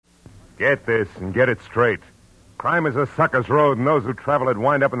Get this and get it straight. Crime is a sucker's road, and those who travel it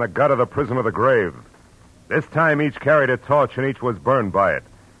wind up in the gut of the prison of the grave. This time each carried a torch and each was burned by it.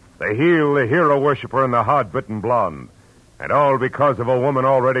 The heel, the hero worshiper, and the hard-bitten blonde. And all because of a woman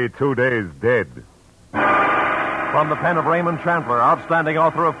already 2 days dead. From the pen of Raymond Chandler, outstanding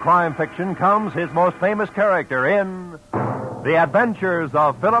author of crime fiction, comes his most famous character in The Adventures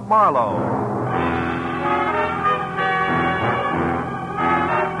of Philip Marlowe.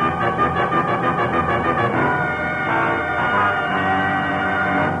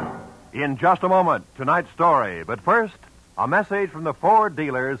 In just a moment, tonight's story. But first, a message from the Ford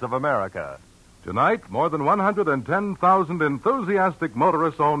Dealers of America. Tonight, more than 110,000 enthusiastic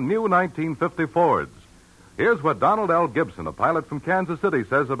motorists own new 1950 Fords. Here's what Donald L. Gibson, a pilot from Kansas City,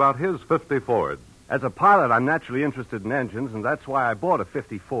 says about his 50 Ford. As a pilot, I'm naturally interested in engines, and that's why I bought a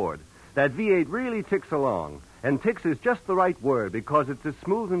 50 Ford. That V8 really ticks along. And ticks is just the right word, because it's as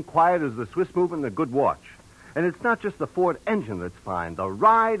smooth and quiet as the Swiss movement in a good watch. And it's not just the Ford engine that's fine. The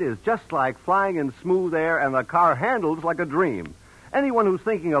ride is just like flying in smooth air, and the car handles like a dream. Anyone who's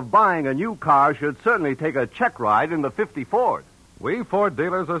thinking of buying a new car should certainly take a check ride in the 50 Ford. We Ford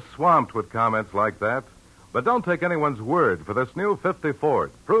dealers are swamped with comments like that. But don't take anyone's word for this new 50 Ford.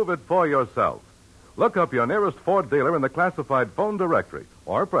 Prove it for yourself. Look up your nearest Ford dealer in the classified phone directory.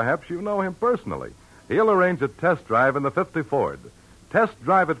 Or perhaps you know him personally. He'll arrange a test drive in the 50 Ford. Test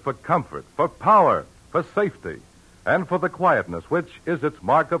drive it for comfort, for power, for safety, and for the quietness, which is its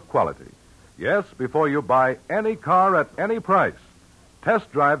mark of quality. Yes, before you buy any car at any price, test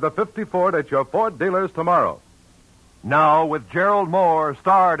drive the 50 Ford at your Ford dealers tomorrow. Now, with Gerald Moore,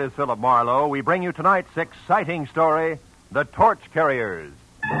 starred as Philip Marlowe, we bring you tonight's exciting story, The Torch Carriers.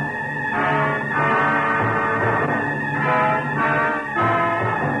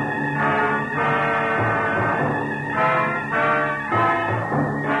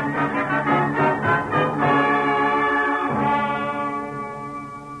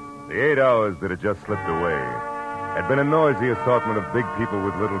 The 8 hours that had just slipped away had been a noisy assortment of big people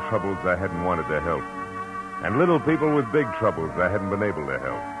with little troubles I hadn't wanted to help, and little people with big troubles I hadn't been able to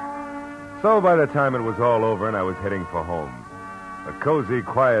help. So by the time it was all over and I was heading for home, a cozy,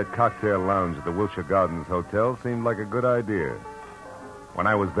 quiet cocktail lounge at the Wilshire Gardens Hotel seemed like a good idea. When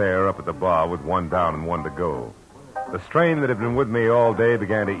I was there, up at the bar with one down and one to go, the strain that had been with me all day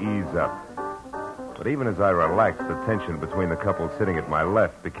began to ease up. But even as I relaxed, the tension between the couple sitting at my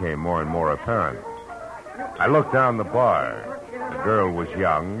left became more and more apparent. I looked down the bar. The girl was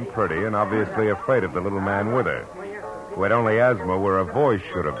young, pretty, and obviously afraid of the little man with her, who had only asthma where a voice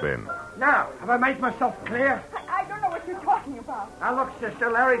should have been. Now, have I made myself clear? I don't know what you're talking about. Now, look, sister,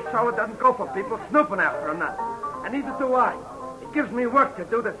 Larry Sola doesn't go for people snooping after him, not. And neither do I. It gives me work to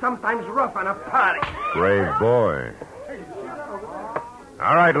do that's sometimes rough on a party. Brave boy.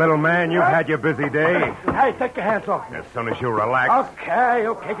 All right, little man, you've had your busy day. Hey, take your hands off me. As soon as you relax. Okay,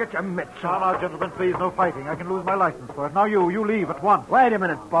 get your mitts on. Now, gentlemen, please, no fighting. I can lose my license for it. Now, you leave at once. Wait a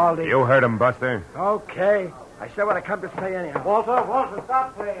minute, Baldy. You heard him, Buster. Okay. I said what I come to say anyhow. Walter,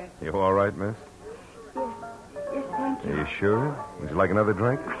 stop playing. You all right, miss? Yes, thank you. Are you sure? Would you like another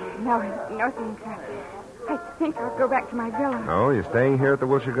drink? No, thanks. I think I'll go back to my villa. Oh, you're staying here at the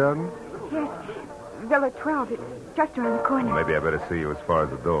Wilshire Garden? Yes, Villa 12. It's just around the corner. Maybe I better see you as far as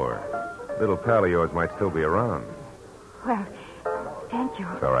the door. Little pal of yours might still be around. Well, thank you.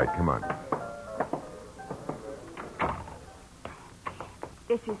 It's all right. Come on.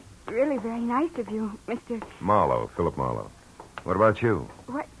 This is really very nice of you, Mr. Marlowe, Philip Marlowe. What about you?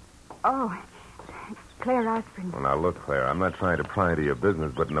 What? Oh, Claire Osborne. Well, now, look, Claire, I'm not trying to pry into your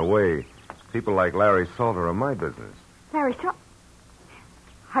business, but in a way, people like Larry Salter are my business. Larry Salter?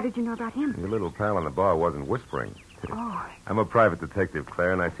 How did you know about him? Your little pal in the bar wasn't whispering. Oh. I'm a private detective,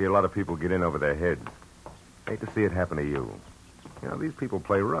 Claire, and I see a lot of people get in over their heads. Hate to see it happen to you. You know, these people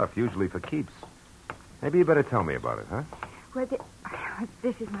play rough, usually for keeps. Maybe you better tell me about it, huh? Well,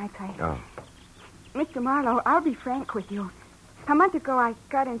 this is my place. Oh. Mr. Marlowe, I'll be frank with you. A month ago, I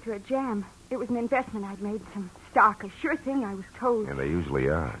got into a jam. It was an investment I'd made, some stock, a sure thing, I was told. And they usually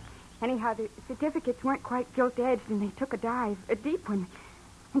are. Anyhow, the certificates weren't quite gilt-edged, and they took a dive, a deep one.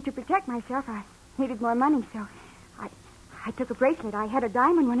 And to protect myself, I needed more money, so I took a bracelet. I had a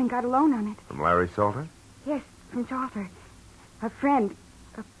diamond one and got a loan on it. From Larry Salter? Yes, from Salter. A friend,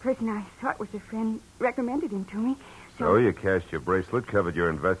 a person I thought was a friend, recommended him to me. So you cashed your bracelet, covered your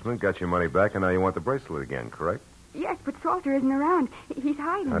investment, got your money back, and now you want the bracelet again, correct? Yes, but Salter isn't around. He's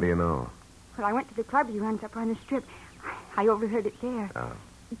hiding. How do you know? Well, I went to the club he runs up on the strip. I overheard it there. Oh.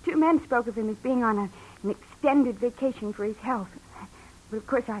 2 men spoke of him as being on an extended vacation for his health. But, of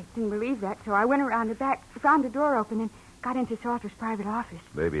course, I didn't believe that, so I went around the back, found the door open, and got into Salter's private office.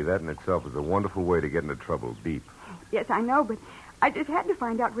 Baby, that in itself is a wonderful way to get into trouble deep. Yes, I know, but I just had to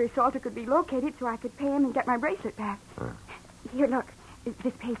find out where Salter could be located so I could pay him and get my bracelet back. Here, look.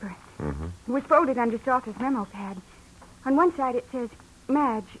 This paper. Mm-hmm. It was folded under Salter's memo pad. On one side it says,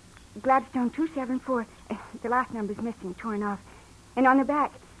 Madge, Gladstone 274. The last number's missing, torn off. And on the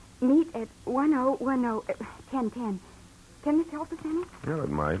back, meet at 1010. Can this help us any? Well, it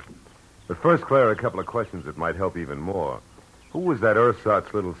might. But first, Claire, a couple of questions that might help even more. Who was that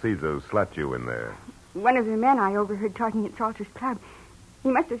ersatz little Caesar who slapped you in there? One of the men I overheard talking at Salter's club. He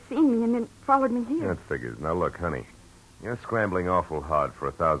must have seen me and then followed me here. That figures. Now, look, honey. You're scrambling awful hard for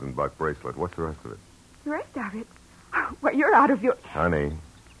a $1,000 bracelet. What's the rest of it? The rest of it? Well, you're out of your... Honey.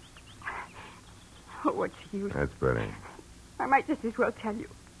 Oh, what's use? That's better. I might just as well tell you.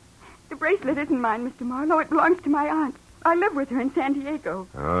 The bracelet isn't mine, Mr. Marlowe. It belongs to my aunt. I live with her in San Diego.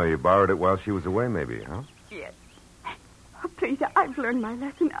 Oh, you borrowed it while she was away, maybe, huh? Yes. Oh, please, I've learned my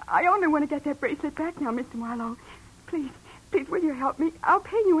lesson. I only want to get that bracelet back now, Mr. Marlowe. Please, will you help me? I'll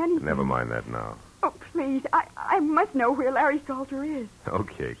pay you anything. Never mind that now. Oh, please, I must know where Larry Salter is.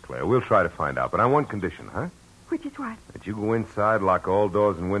 Okay, Claire, we'll try to find out, but on one condition, huh? Which is what? That you go inside, lock all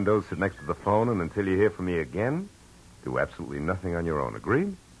doors and windows, sit next to the phone, and until you hear from me again, do absolutely nothing on your own.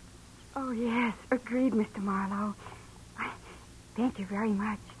 Agreed? Oh, yes, agreed, Mr. Marlowe. Thank you very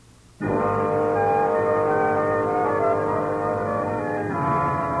much.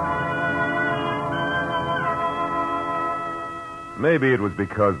 Maybe it was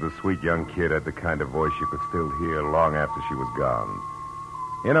because the sweet young kid had the kind of voice you could still hear long after she was gone.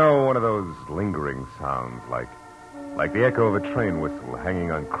 You know, one of those lingering sounds, like the echo of a train whistle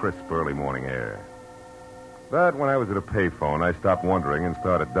hanging on crisp early morning air. But when I was at a payphone, I stopped wondering and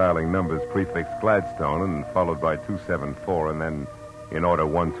started dialing numbers prefixed Gladstone and followed by 274 and then in order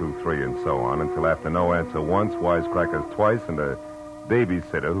 1, 2, 3 and so on until after no answer once, wisecrackers twice, and a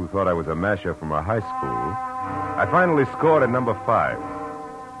babysitter who thought I was a masher from her high school, I finally scored at number 5.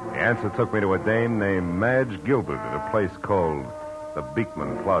 The answer took me to a dame named Madge Gilbert at a place called the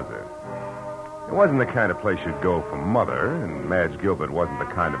Beekman Plaza. It wasn't the kind of place you'd go for Mother, and Madge Gilbert wasn't the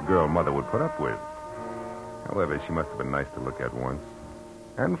kind of girl Mother would put up with. However, she must have been nice to look at once.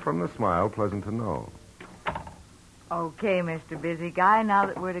 And from the smile, pleasant to know. Okay, Mr. Busy Guy, now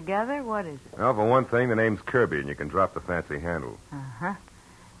that we're together, what is it? Well, for one thing, the name's Kirby, and you can drop the fancy handle. Uh-huh.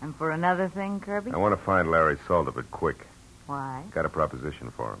 And for another thing, Kirby? I want to find Larry Salter, but quick. Why? Got a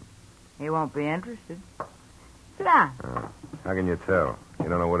proposition for him. He won't be interested. Sit down. How can you tell? You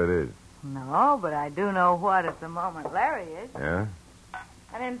don't know what it is. No, but I do know what at the moment Larry is. Yeah?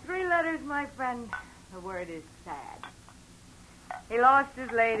 And in 3 letters, my friend, the word is sad. He lost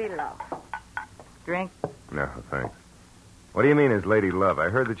his lady love. Drink? No, thanks. What do you mean his lady love? I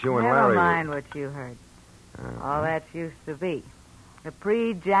heard that you and Larry... Never mind what you heard. All that's used to be. The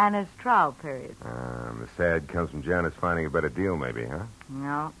pre-Janice trial period. The sad comes from Janice finding a better deal, maybe, huh?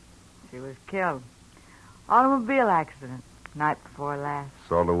 No, she was killed. Automobile accident, night before last.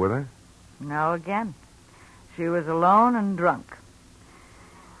 Salter with her? No, again. She was alone and drunk.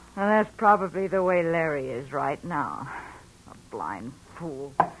 And that's probably the way Larry is right now. A blind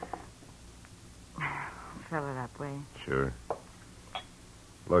fool. Fill it up, will you? Sure.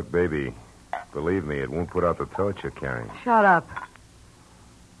 Look, baby, believe me, it won't put out the torch you're carrying. Shut up.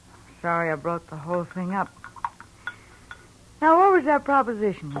 Sorry I brought the whole thing up. Now, what was that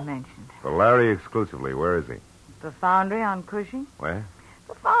proposition you mentioned? For Larry exclusively, where is he? The foundry on Cushing? Where?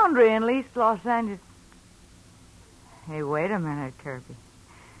 The foundry in East Los Angeles. Hey, wait a minute, Kirby.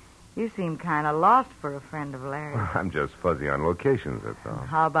 You seem kind of lost for a friend of Larry's. I'm just fuzzy on locations, that's all.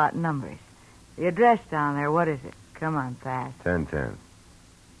 How about numbers? The address down there, what is it? Come on, fast. 1010.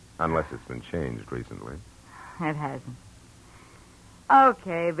 Unless it's been changed recently. It hasn't.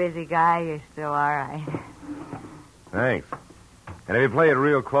 Okay, busy guy, you're still all right. Thanks. And if you play it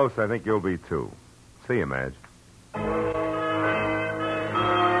real close, I think you'll be, too. See you, Madge.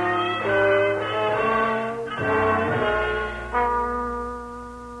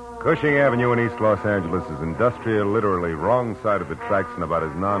 Cushing Avenue in East Los Angeles is industrial, literally wrong side of the tracks and about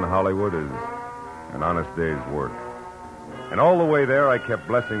as non-Hollywood as an honest day's work. And all the way there, I kept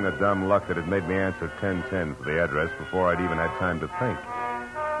blessing the dumb luck that had made me answer 1010 for the address before I'd even had time to think.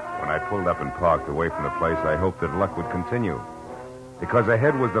 When I pulled up and parked away from the place, I hoped that luck would continue. Because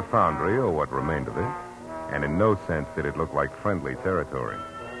ahead was the foundry, or what remained of it, and in no sense did it look like friendly territory.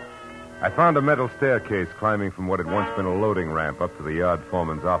 I found a metal staircase climbing from what had once been a loading ramp up to the yard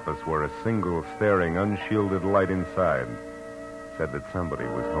foreman's office where a single staring, unshielded light inside said that somebody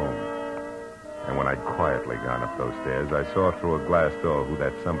was home. And when I'd quietly gone up those stairs, I saw through a glass door who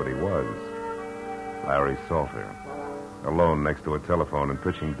that somebody was. Larry Salter. alone next to a telephone and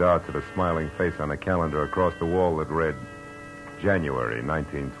pitching darts at a smiling face on a calendar across the wall that read January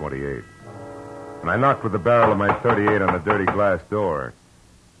 1928. And I knocked with the barrel of my .38 on the dirty glass door.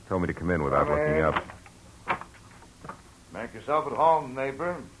 He told me to come in without looking up. Make yourself at home,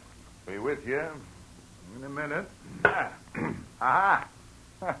 neighbor. Be with you in a minute. Aha!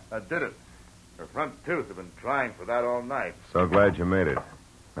 I did it. Her front tooth have been trying for that all night. So glad you made it.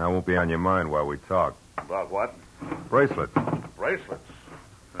 Now it won't be on your mind while we talk. About what? Bracelets. Bracelets.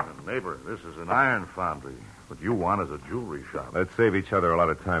 Neighbor, this is an iron foundry. What you want is a jewelry shop. Let's save each other a lot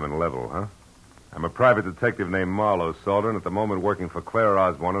of time and level, huh? I'm a private detective named Marlowe Salter, and at the moment working for Claire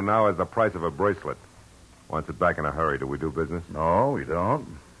Osborne, who now has the price of a bracelet. Wants it back in a hurry. Do we do business? No, we don't.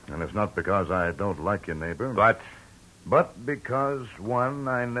 And it's not because I don't like you, neighbor. But because, one,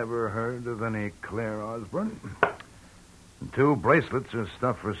 I never heard of any Claire Osborne. And two, bracelets are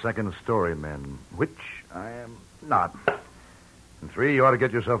stuff for second-story men, which I am not. And three, you ought to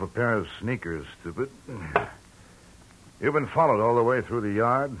get yourself a pair of sneakers, stupid. You've been followed all the way through the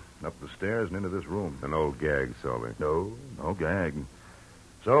yard, up the stairs, and into this room. An old gag, Salter. No gag.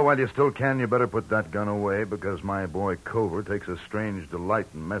 So while you still can, you better put that gun away, because my boy Cover takes a strange delight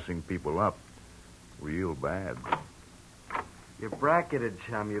in messing people up. Real bad. You're bracketed,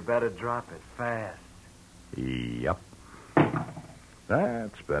 chum. You better drop it fast. Yep.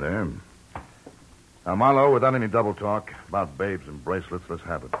 That's better. Now, Marlowe, without any double talk about babes and bracelets, let's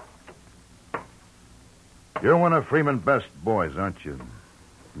have it. You're one of Freeman Best's boys, aren't you?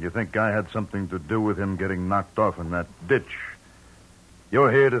 You think I had something to do with him getting knocked off in that ditch?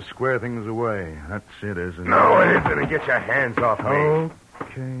 You're here to square things away. That's it, isn't it? No, it isn't. Get your hands off me.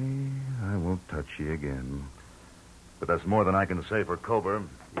 Okay. I won't touch you again. But that's more than I can say for Cover.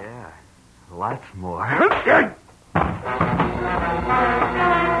 Yeah, lots more.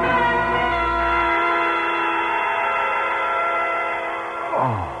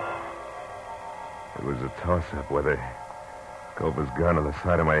 It was a toss-up whether Cover's gun on the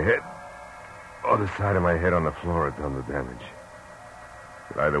side of my head or the side of my head on the floor had done the damage.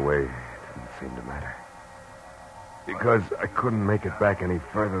 But either way, it didn't seem to matter. Because I couldn't make it back any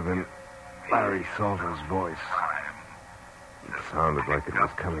further than Larry Salter's voice. It sounded like it was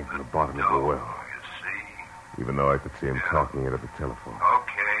coming from the bottom of the well. Even though I could see him talking into the telephone.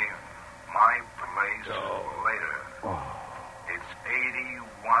 Okay, my place later. It's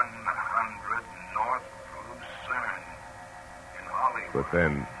 8100 North Lucerne in Hollywood. But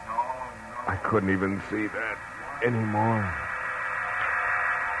then, I couldn't even see that anymore.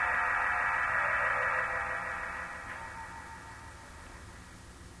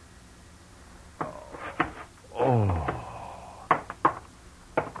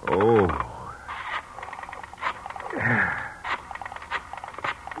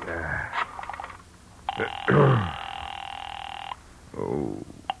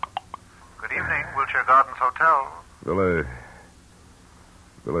 Good evening, Wilshire Gardens Hotel. Villa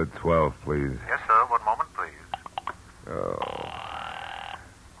 12, please. Yes, sir. One moment, please.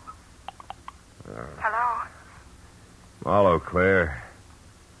 Hello? Marlowe, Claire.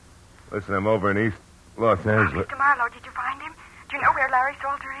 Listen, I'm over in East Los Angeles. Mr. Marlowe, did you find him? Do you know where Larry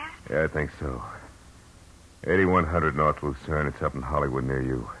Salter is? Yeah, I think so. 8100 North Lucerne. It's up in Hollywood near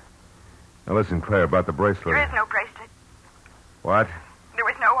you. Now listen, Claire, about the bracelet. There is no bracelet. What? There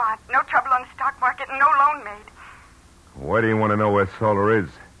was no trouble on the stock market and no loan made. Why do you want to know where Salter is?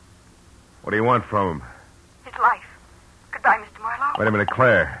 What do you want from him? His life. Goodbye, Mr. Marlowe. Wait a minute,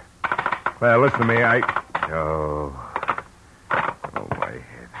 Claire. Claire, listen to me. Oh, my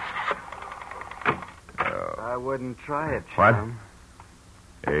head. I wouldn't try it, What? chum.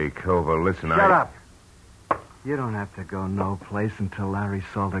 Hey, Cover, listen, Shut up. You don't have to go no place until Larry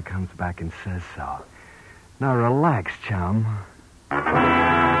Salter comes back and says so. Now relax, chum.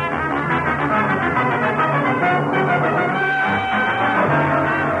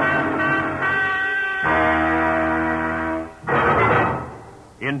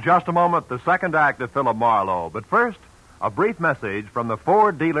 In just a moment, the second act of Philip Marlowe. But first, a brief message from the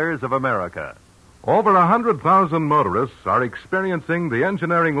Ford Dealers of America. Over 100,000 motorists are experiencing the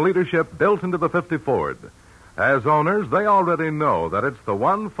engineering leadership built into the 50 Ford. As owners, they already know that it's the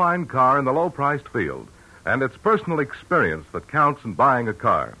one fine car in the low-priced field, and it's personal experience that counts in buying a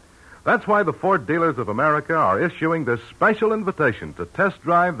car. That's why the Ford Dealers of America are issuing this special invitation to test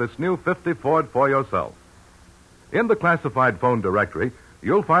drive this new 50 Ford for yourself. In the classified phone directory,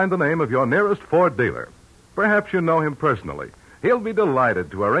 you'll find the name of your nearest Ford dealer. Perhaps you know him personally. He'll be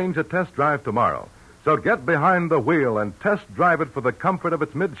delighted to arrange a test drive tomorrow. So get behind the wheel and test drive it for the comfort of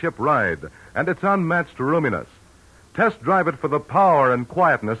its midship ride and its unmatched roominess. Test drive it for the power and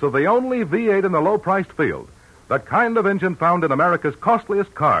quietness of the only V8 in the low-priced field. The kind of engine found in America's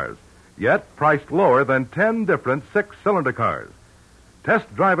costliest cars, yet priced lower than 10 different 6-cylinder cars.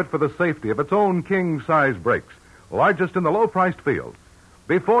 Test drive it for the safety of its own king-size brakes, largest in the low-priced field.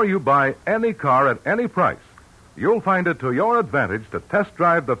 Before you buy any car at any price, you'll find it to your advantage to test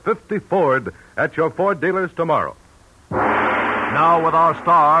drive the 50 Ford at your Ford dealers tomorrow. Now, with our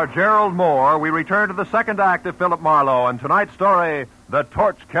star, Gerald Moore, we return to the second act of Philip Marlowe and tonight's story, The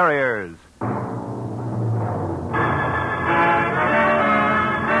Torch Carriers.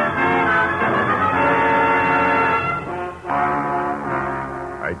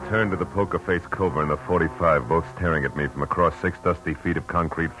 I turned to the poker-faced Cover and the 45, both staring at me from across 6 dusty feet of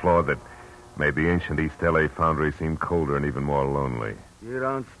concrete floor that made the ancient East L.A. foundry seem colder and even more lonely. You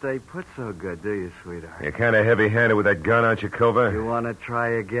don't stay put so good, do you, sweetheart? You're kind of heavy-handed with that gun, aren't you, Cover? You want to try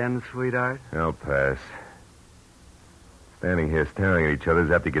again, sweetheart? I'll pass. Standing here staring at each other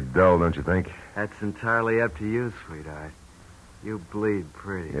is apt to get dull, don't you think? That's entirely up to you, sweetheart. You bleed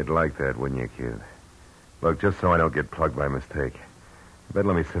pretty. You'd like that, wouldn't you, kid? Look, just so I don't get plugged by mistake, you better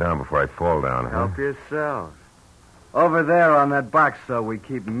let me sit down before I fall down, huh? Help yourself. Over there on that box, so we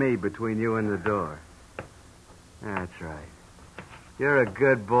keep me between you and the door. That's right. You're a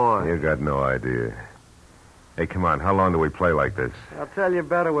good boy. You got no idea. Hey, come on. How long do we play like this? I'll tell you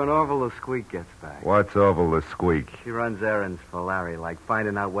better when Orville the Squeak gets back. What's Orville the Squeak? She runs errands for Larry, like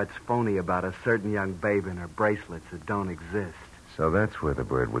finding out what's phony about a certain young babe in her bracelets that don't exist. So that's where the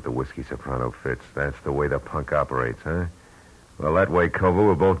bird with the whiskey soprano fits. That's the way the punk operates, huh? Well, that way, Cover,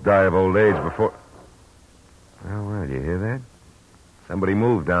 we'll both die of old age before... Well, you hear that? Somebody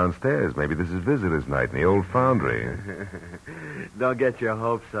moved downstairs. Maybe this is visitors' night in the old foundry. Don't get your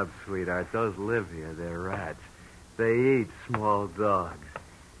hopes up, sweetheart. Those live here. They're rats. They eat small dogs.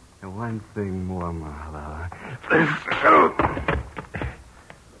 And one thing more, Marlowe.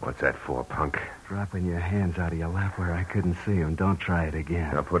 What's that for, punk? Dropping your hands out of your lap where I couldn't see them. Don't try it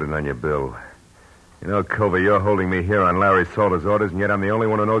again. I'll put it on your bill. You know, Cover, you're holding me here on Larry Salter's orders, and yet I'm the only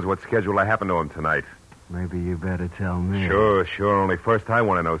one who knows what schedule I happen to him tonight. Maybe you better tell me. Sure. Only first I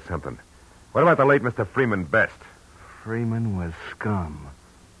want to know something. What about the late Mr. Freeman Best? Freeman was scum.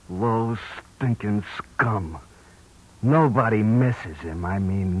 Low, stinking scum. Nobody misses him. I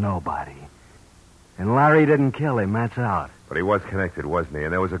mean nobody. And Larry didn't kill him. That's out. But he was connected, wasn't he?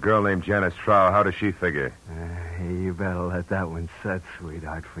 And there was a girl named Janice Trow. How does she figure? You better let that one set,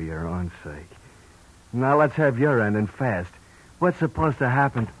 sweetheart, for your own sake. Now let's have your end and fast. What's supposed to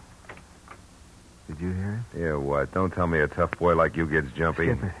happen... Did you hear it? Yeah, what? Don't tell me a tough boy like you gets jumpy.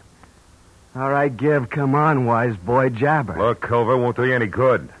 Skip it. All right, Gib, come on, wise boy, jabber. Look, Cover, won't do you any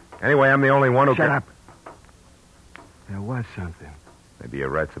good. Anyway, I'm the only one who Shut up. There was something. Maybe your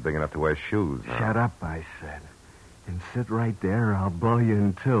rats are big enough to wear shoes. Huh? Shut up, I said. And sit right there or I'll blow you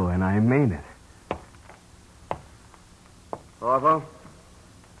in two, and I mean it. Orville?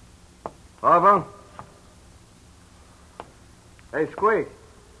 Orville? Hey, Squeak.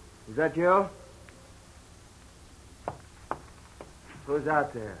 Is that you? Who's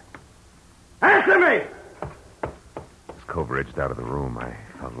out there? Answer me! As Cover edged out of the room, I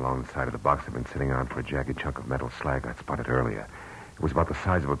felt along the side of the box I'd been sitting on for a jagged chunk of metal slag I'd spotted earlier. It was about the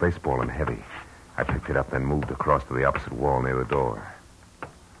size of a baseball and heavy. I picked it up, then moved across to the opposite wall near the door.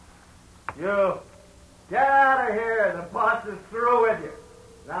 You, get out of here. The boss is through with you.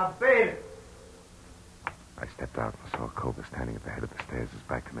 Now beat it. I stepped out and saw Cover standing at the head of the stairs, his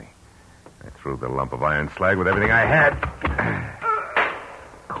back to me. I threw the lump of iron slag with everything I had.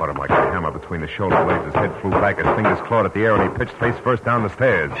 Caught him like a hammer between the shoulder blades. His head flew back, his fingers clawed at the air, and he pitched face first down the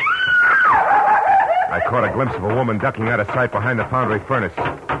stairs. I caught a glimpse of a woman ducking out of sight behind the foundry furnace.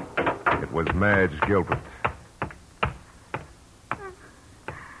 It was Madge Gilbert.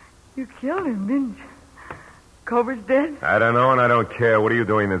 You killed him, didn't you? Cover's dead? I don't know, and I don't care. What are you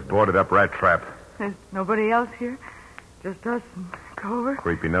doing in this boarded-up rat trap? There's nobody else here? Just us and Cover?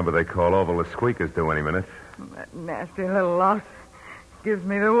 Creepy number they call Orville the Squeak is due any minute. That nasty little louse gives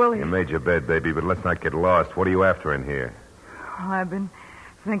me the willies. You made your bed, baby, but let's not get lost. What are you after in here? Well, I've been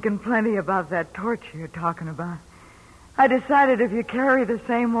thinking plenty about that torch you're talking about. I decided if you carry the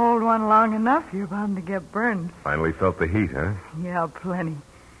same old one long enough, you're bound to get burned. Finally felt the heat, huh? Yeah, plenty.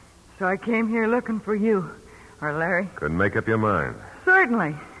 So I came here looking for you. Or Larry. Couldn't make up your mind.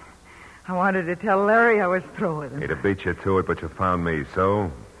 Certainly. I wanted to tell Larry I was through with him. He'd have beat you to it, but you found me,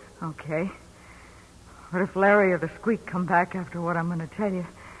 so? Okay. But if Larry or the Squeak come back after what I'm going to tell you,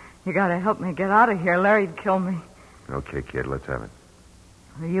 you got to help me get out of here. Larry'd kill me. Okay, kid, let's have it.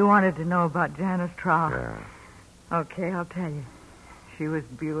 Well, you wanted to know about Janice Trow. Yeah. Okay, I'll tell you. She was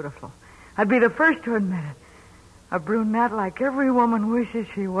beautiful. I'd be the first to admit it. A brunette like every woman wishes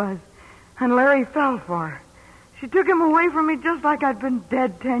she was. And Larry fell for her. She took him away from me just like I'd been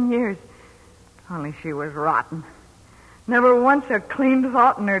dead 10 years. Only she was rotten. Never once a clean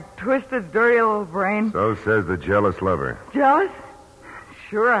thought in her twisted, dirty little brain. So says the jealous lover. Jealous?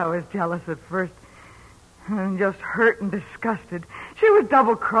 Sure, I was jealous at first. And just hurt and disgusted. She was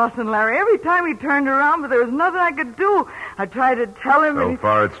double-crossing Larry every time he turned around, but there was nothing I could do. I tried to tell him... So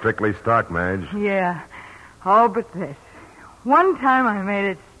far, it's strictly stock, Madge. Yeah. All but this. One time I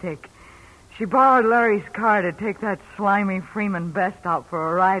made it stick. She borrowed Larry's car to take that slimy Freeman Best out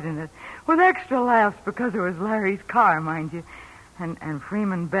for a ride in it, with extra laughs because it was Larry's car, mind you. And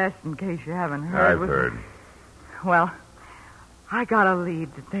Freeman Best, in case you haven't heard... I've heard. Well, I got a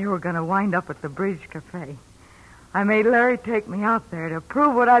lead that they were going to wind up at the Bridge Cafe. I made Larry take me out there to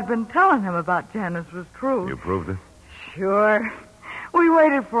prove what I'd been telling him about Janice was true. You proved it? Sure. We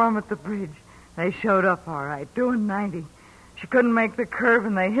waited for him at the bridge. They showed up all right, doing 90. She couldn't make the curve,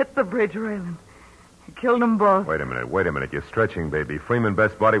 and they hit the bridge railing. He killed them both. Wait a minute. You're stretching, baby. Freeman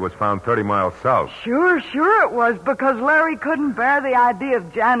Best's body was found 30 miles south. Sure it was, because Larry couldn't bear the idea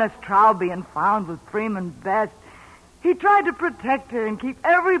of Janice Trow being found with Freeman Best. He tried to protect her and keep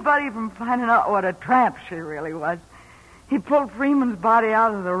everybody from finding out what a tramp she really was. He pulled Freeman's body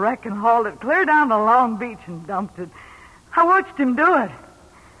out of the wreck and hauled it clear down to Long Beach and dumped it. I watched him do it.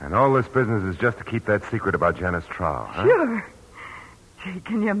 And all this business is just to keep that secret about Janice Trow, huh? Sure. Gee,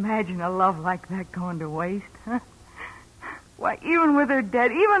 can you imagine a love like that going to waste, huh? Why, even with her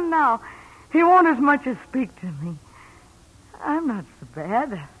dead, even now, he won't as much as speak to me. I'm not so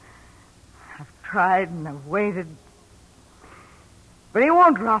bad. I've tried and I've waited. But he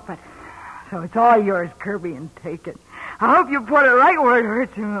won't drop it. So it's all yours, Kirby, and take it. I hope you put it right where it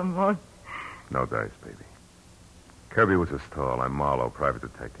hurts him the most. No dice, baby. Kirby was a stall. I'm Marlowe, private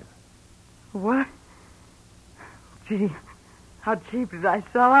detective. What? Gee, how cheap did I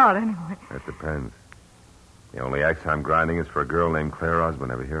sell out anyway? That depends. The only axe I'm grinding is for a girl named Claire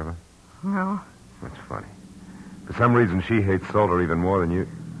Osborne. Ever hear of her? No. That's funny. For some reason, she hates Salter even more than you.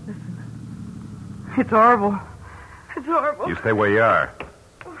 Listen, it's horrible. It's horrible. You stay where you are.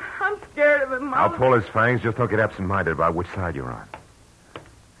 I'm scared of him, Mom. I'll pull his fangs. Just don't get absent-minded about which side you're on.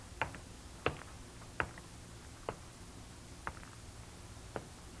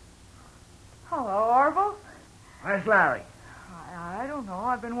 Hello, Orville. Where's Larry? I don't know.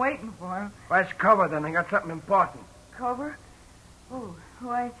 I've been waiting for him. Where's Cover, then? I got something important. Cover? Oh,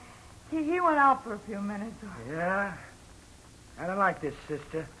 why, he went out for a few minutes. Yeah? I don't like this,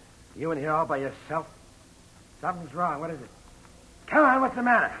 sister. You in here all by yourself. Something's wrong. What is it? Come on, what's the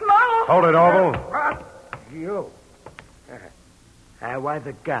matter? Marlowe! Hold it, Orville. What? You. Why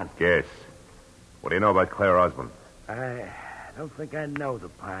the gun? Guess. What do you know about Claire Osborne? I don't think I know the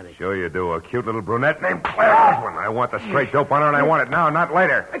party. Sure you do. A cute little brunette named Claire Osborne. I want the straight dope on her, and I want it now, not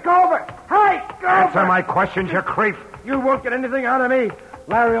later. Hey, go over. Hey, go Answer over. my questions, you creep. You won't get anything out of me.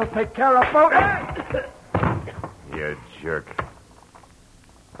 Larry will take care of both. You jerk.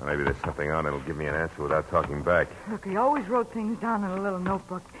 Well, maybe there's something on it'll give me an answer without talking back. Look, he always wrote things down in a little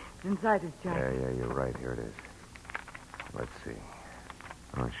notebook. It's inside his jacket. Yeah, you're right. Here it is. Let's see.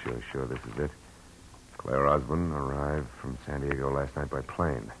 Oh, sure, this is it. Claire Osborne arrived from San Diego last night by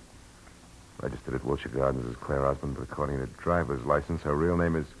plane. Registered at Wilshire Gardens as Claire Osborne, but according to driver's license, her real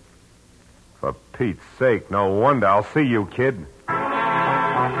name is... For Pete's sake, no wonder. I'll see you, kid.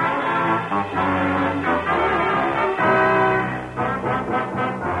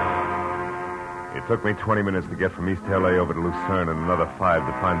 It took me 20 minutes to get from East L.A. over to Lucerne and another 5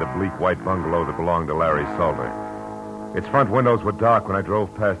 to find the bleak white bungalow that belonged to Larry Salter. Its front windows were dark when I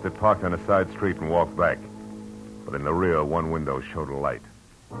drove past it, parked on a side street, and walked back. But in the rear, one window showed a light.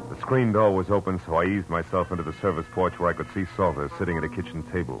 The screen door was open, so I eased myself into the service porch where I could see Salter sitting at a kitchen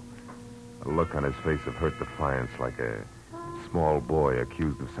table. A look on his face of hurt defiance, like a small boy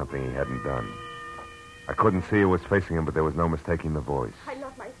accused of something he hadn't done. I couldn't see who was facing him, but there was no mistaking the voice. I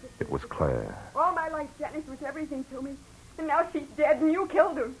love my sister. It was Claire. All my life, Janice was everything to me. And now she's dead, and you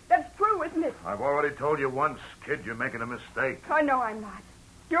killed her. That's true, isn't it? I've already told you once, kid, you're making a mistake. Oh, no, I'm not.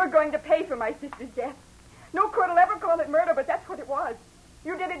 You're going to pay for my sister's death. No court will ever call it murder, but that's what it was.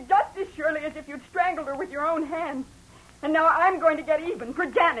 You did it just as surely as if you'd strangled her with your own hands. And now I'm going to get even for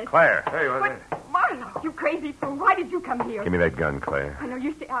Janice. Claire. Hey, But, Marlowe, you crazy fool, why did you come here? Give me that gun, Claire. I know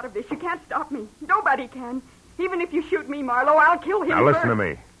you stay out of this. You can't stop me. Nobody can. Even if you shoot me, Marlowe, I'll kill him Now listen first. to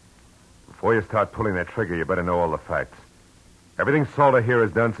me. Before you start pulling that trigger, you better know all the facts. Everything Salter here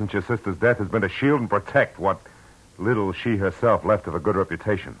has done since your sister's death has been to shield and protect what little she herself left of a good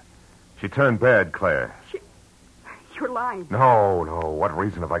reputation. She turned bad, Claire. You're lying. No. What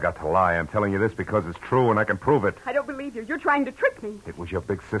reason have I got to lie? I'm telling you this because it's true and I can prove it. I don't believe you. You're trying to trick me. It was your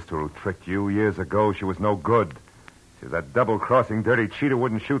big sister who tricked you years ago. She was no good. She's that double-crossing dirty cheater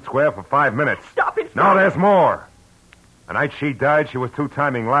wouldn't shoot square for 5 minutes. Stop it. No, there's more. The night she died, she was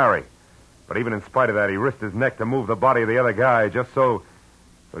two-timing Larry. But even in spite of that, he risked his neck to move the body of the other guy just so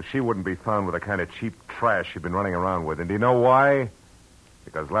she wouldn't be found with the kind of cheap trash she'd been running around with. And do you know why?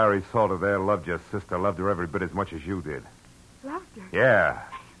 Because Larry Salter there loved your sister, loved her every bit as much as you did. Loved her? Yeah.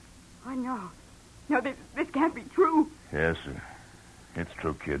 Oh, no. No, this can't be true. Yes, it's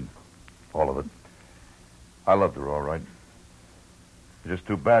true, kid. All of it. I loved her, all right. It's just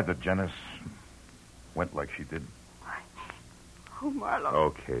too bad that Janice went like she did. Oh, Marlowe.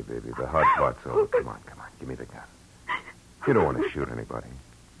 Okay, baby, the hard part's over. Come on. Give me the gun. You don't want to shoot anybody.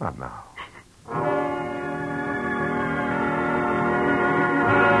 Not now.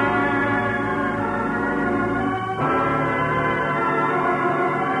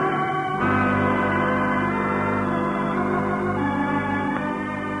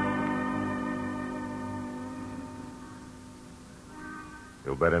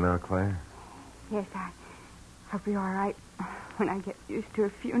 Feel better now, Claire? Yes, I'll be all right when I get used to a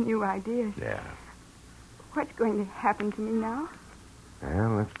few new ideas. Yeah. What's going to happen to me now?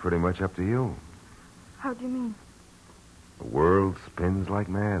 Well, that's pretty much up to you. How do you mean? The world spins like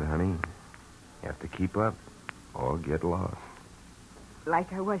mad, honey. You have to keep up or get lost.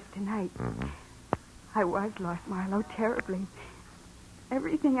 Like I was tonight. Mm-hmm. I was lost, Marlowe, terribly.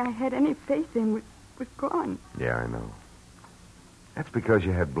 Everything I had any faith in was gone. Yeah, I know. That's because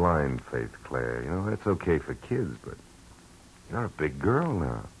you had blind faith, Claire. You know, that's okay for kids, but you're a big girl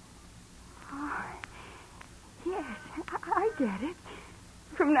now. Oh, yes, I get it.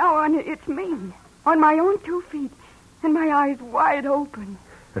 From now on, it's me, on my own 2 feet, and my eyes wide open.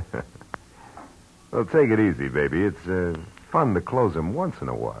 Well, take it easy, baby. It's fun to close them once in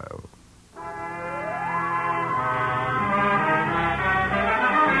a while.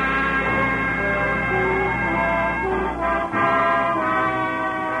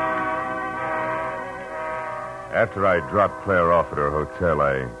 After I dropped Claire off at her hotel,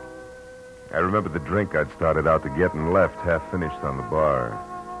 I remembered the drink I'd started out to get and left half finished on the bar.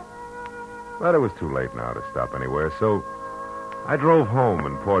 But it was too late now to stop anywhere, so I drove home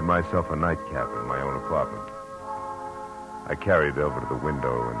and poured myself a nightcap in my own apartment. I carried it over to the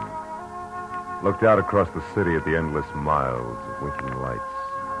window and looked out across the city at the endless miles of winking lights,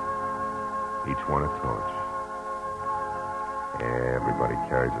 each one a torch. Everybody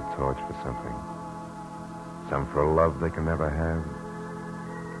carries a torch for something. Some for a love they can never have,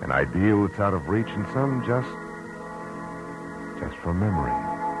 an ideal that's out of reach, and some just for memory.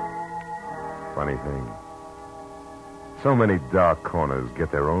 Funny thing. So many dark corners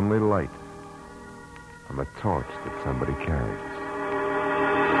get their only light from a torch that somebody carries.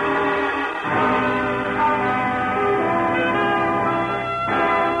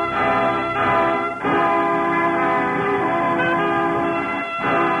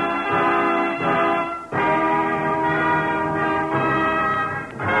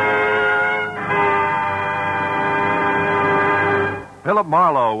 Philip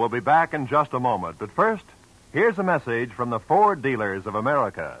Marlowe will be back in just a moment. But first, here's a message from the Ford dealers of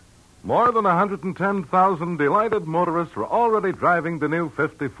America. More than 110,000 delighted motorists are already driving the new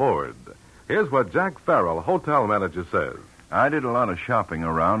 50 Ford. Here's what Jack Farrell, hotel manager, says. I did a lot of shopping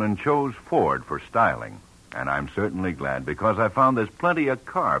around and chose Ford for styling. And I'm certainly glad because I found there's plenty of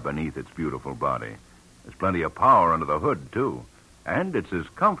car beneath its beautiful body. There's plenty of power under the hood, too. And it's as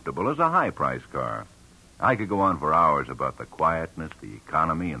comfortable as a high-priced car. I could go on for hours about the quietness, the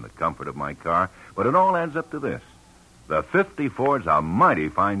economy, and the comfort of my car, but it all adds up to this. The 50 Ford's a mighty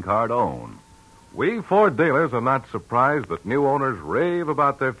fine car to own. We Ford dealers are not surprised that new owners rave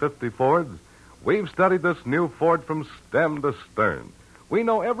about their 50 Fords. We've studied this new Ford from stem to stern. We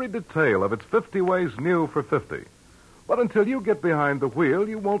know every detail of its 50 ways new for 50. But until you get behind the wheel,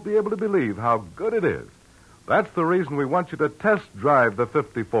 you won't be able to believe how good it is. That's the reason we want you to test drive the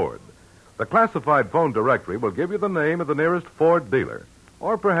 50 Ford. The classified phone directory will give you the name of the nearest Ford dealer.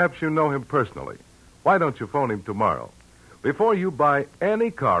 Or perhaps you know him personally. Why don't you phone him tomorrow? Before you buy any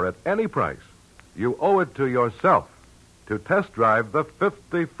car at any price, you owe it to yourself to test drive the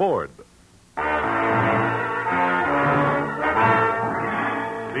 50 Ford. Be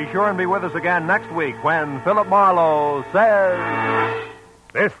sure and be with us again next week when Philip Marlowe says...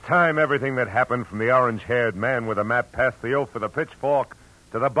 This time, everything that happened from the orange-haired man with a map past the oaf with a pitchfork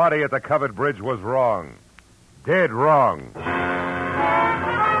to the body at the covered bridge was wrong. Dead wrong.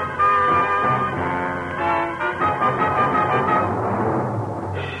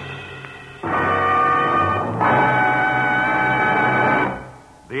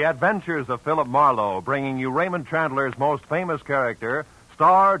 The Adventures of Philip Marlowe, bringing you Raymond Chandler's most famous character,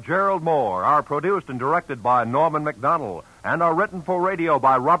 star Gerald Moore, are produced and directed by Norman McDonald, and are written for radio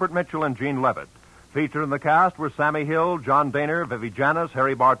by Robert Mitchell and Gene Levitt. Featured in the cast were Sammy Hill, John Daner, Vivi Janis,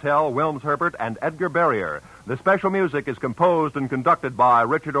 Harry Bartell, Wilms Herbert, and Edgar Barrier. The special music is composed and conducted by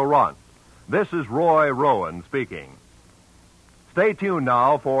Richard Orant. This is Roy Rowan speaking. Stay tuned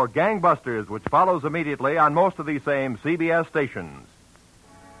now for Gangbusters, which follows immediately on most of these same CBS stations.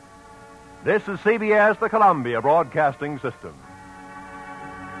 This is CBS, the Columbia Broadcasting System.